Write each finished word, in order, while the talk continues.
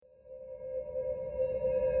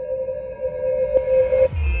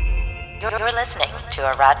You're listening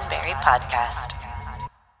to a Roddenberry podcast.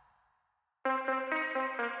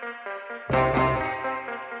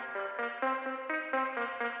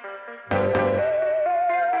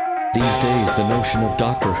 These days, the notion of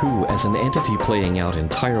Doctor Who as an entity playing out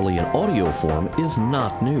entirely in audio form is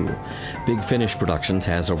not new. Big Finish Productions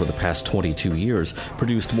has, over the past 22 years,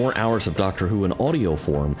 produced more hours of Doctor Who in audio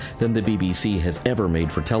form than the BBC has ever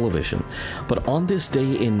made for television. But on this day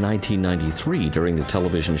in 1993, during the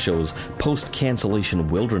television show's post-cancellation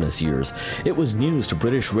wilderness years, it was news to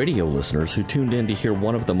British radio listeners who tuned in to hear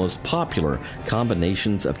one of the most popular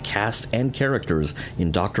combinations of cast and characters in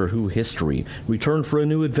Doctor Who history return for a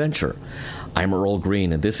new adventure. I'm Earl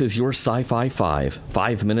Green, and this is your SciFi5,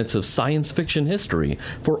 5 minutes of science fiction history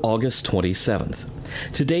for August 27th.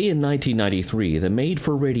 Today in 1993, the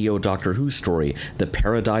made-for-radio Doctor Who story, The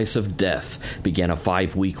Paradise of Death, began a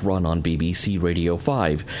 5-week run on BBC Radio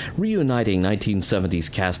 5, reuniting 1970s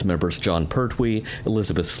cast members Jon Pertwee,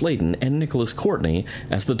 Elizabeth Sladen, and Nicholas Courtney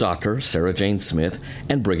as the Doctor, Sarah Jane Smith,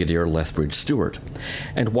 and Brigadier Lethbridge Stewart.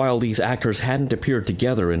 And while these actors hadn't appeared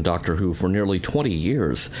together in Doctor Who for nearly 20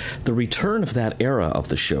 years, the return of that era of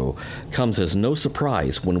the show comes as no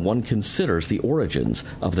surprise when one considers the origins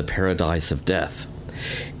of The Paradise of Death.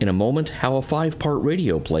 In a moment, how a 5-part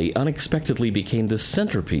radio play unexpectedly became the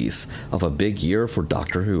centerpiece of a big year for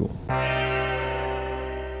Doctor Who.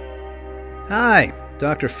 Hi,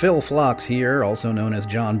 Dr. Phil Phlox here, also known as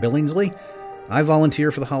John Billingsley. I volunteer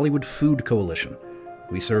for the Hollywood Food Coalition.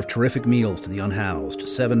 We serve terrific meals to the unhoused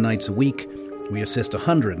 7 nights a week. We assist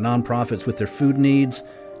 100 nonprofits with their food needs.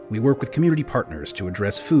 We work with community partners to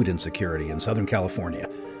address food insecurity in Southern California.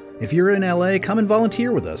 If you're in LA, come and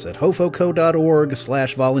volunteer with us at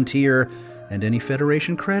hofoco.org/volunteer, and any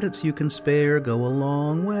Federation credits you can spare go a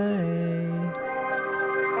long way.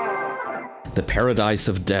 The Paradise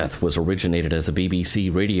of Death was originated as a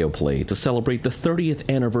BBC radio play to celebrate the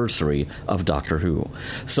 30th anniversary of Doctor Who.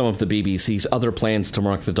 Some of the BBC's other plans to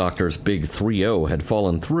mark the Doctor's Big 3-0 had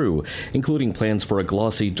fallen through, including plans for a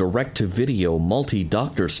glossy direct-to-video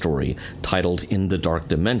multi-Doctor story titled In the Dark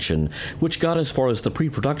Dimension, which got as far as the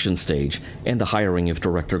pre-production stage and the hiring of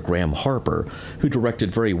director Graham Harper, who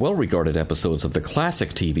directed very well-regarded episodes of the classic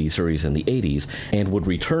TV series in the 80s and would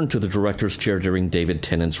return to the director's chair during David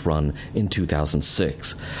Tennant's run in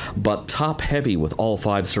 2006. But top-heavy with all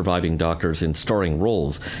 5 surviving Doctors in starring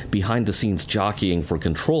roles, behind-the-scenes jockeying for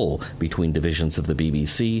control between divisions of the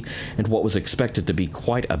BBC, and what was expected to be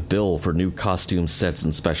quite a bill for new costume sets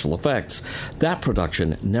and special effects, that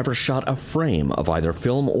production never shot a frame of either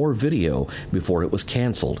film or video before it was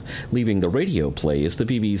cancelled, leaving the radio play as the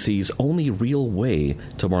BBC's only real way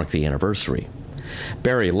to mark the anniversary.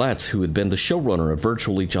 Barry Letts, who had been the showrunner of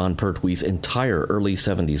virtually Jon Pertwee's entire early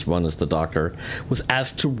 70s run as the Doctor, was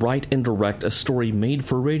asked to write and direct a story made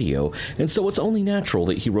for radio, and so it's only natural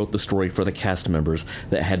that he wrote the story for the cast members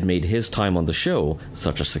that had made his time on the show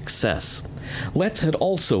such a success. Letts had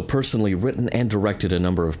also personally written and directed a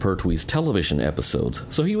number of Pertwee's television episodes,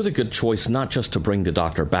 so he was a good choice not just to bring the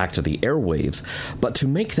Doctor back to the airwaves, but to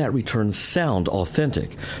make that return sound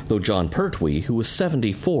authentic, though Jon Pertwee, who was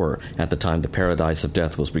 74 at the time The Paradise of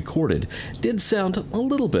Death was recorded, did sound a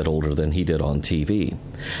little bit older than he did on TV.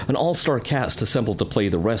 An all-star cast assembled to play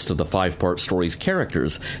the rest of the 5-part story's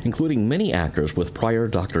characters, including many actors with prior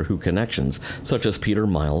Doctor Who connections, such as Peter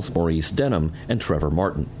Miles, Maurice Denham, and Trevor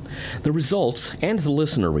Martin. The results and the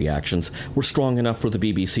listener reactions were strong enough for the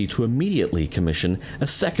BBC to immediately commission a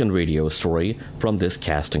second radio story from this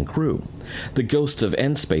cast and crew. The Ghosts of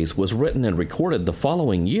N-Space was written and recorded the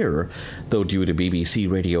following year, though due to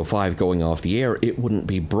BBC Radio 5 going off the air, it wouldn't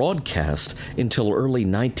be broadcast until early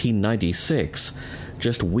 1996,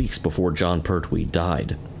 just weeks before Jon Pertwee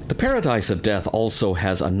died. The Paradise of Death also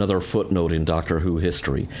has another footnote in Doctor Who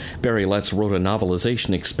history. Barry Letts wrote a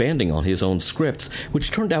novelization expanding on his own scripts,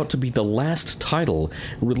 which turned out to be the last title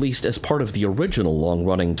released as part of the original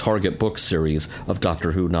long-running Target Books series of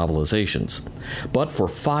Doctor Who novelizations. But for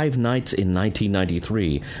 5 nights in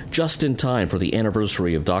 1993, just in time for the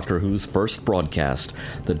anniversary of Doctor Who's first broadcast,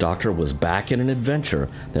 the Doctor was back in an adventure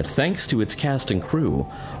that, thanks to its cast and crew,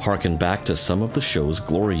 harkened back to some of the show's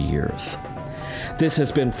glory years. This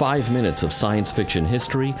has been 5 minutes of science fiction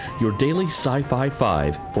history, your daily Sci-Fi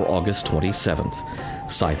 5 for August 27th.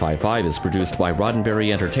 Sci-Fi 5 is produced by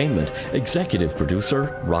Roddenberry Entertainment, executive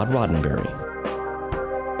producer Rod Roddenberry.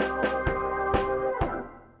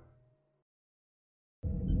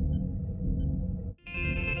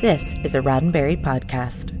 This is a Roddenberry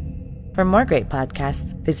podcast. For more great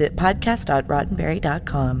podcasts, visit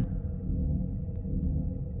podcast.roddenberry.com.